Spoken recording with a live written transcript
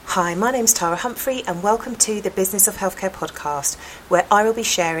Hi, my name's Tara Humphrey and welcome to the Business of Healthcare podcast, where I will be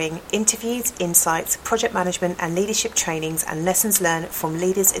sharing interviews, insights, project management and leadership trainings and lessons learned from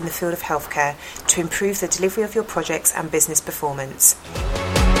leaders in the field of healthcare to improve the delivery of your projects and business performance.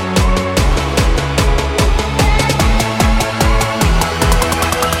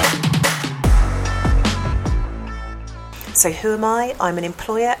 So who am I? I'm an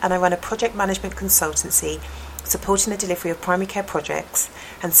employer and I run a project management consultancy supporting the delivery of primary care projects,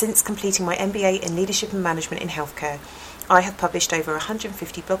 and since completing my MBA in Leadership and Management in Healthcare, I have published over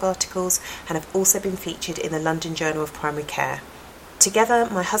 150 blog articles and have also been featured in the London Journal of Primary Care. Together,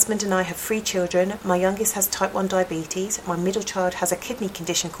 my husband and I have 3 children. My youngest has type 1 diabetes, my middle child has a kidney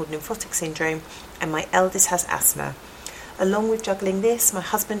condition called lymphotic syndrome, and my eldest has asthma. Along with juggling this, my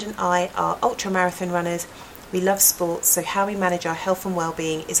husband and I are ultra-marathon runners. We love sports, so how we manage our health and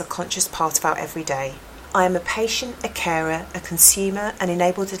well-being is a conscious part of our everyday. I am a patient, a carer, a consumer and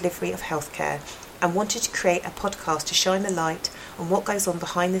enable delivery of healthcare, and wanted to create a podcast to shine the light on what goes on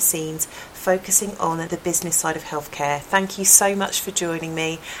behind the scenes, focusing on the business side of healthcare. Thank you so much for joining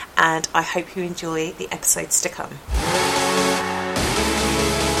me, and I hope you enjoy the episodes to come.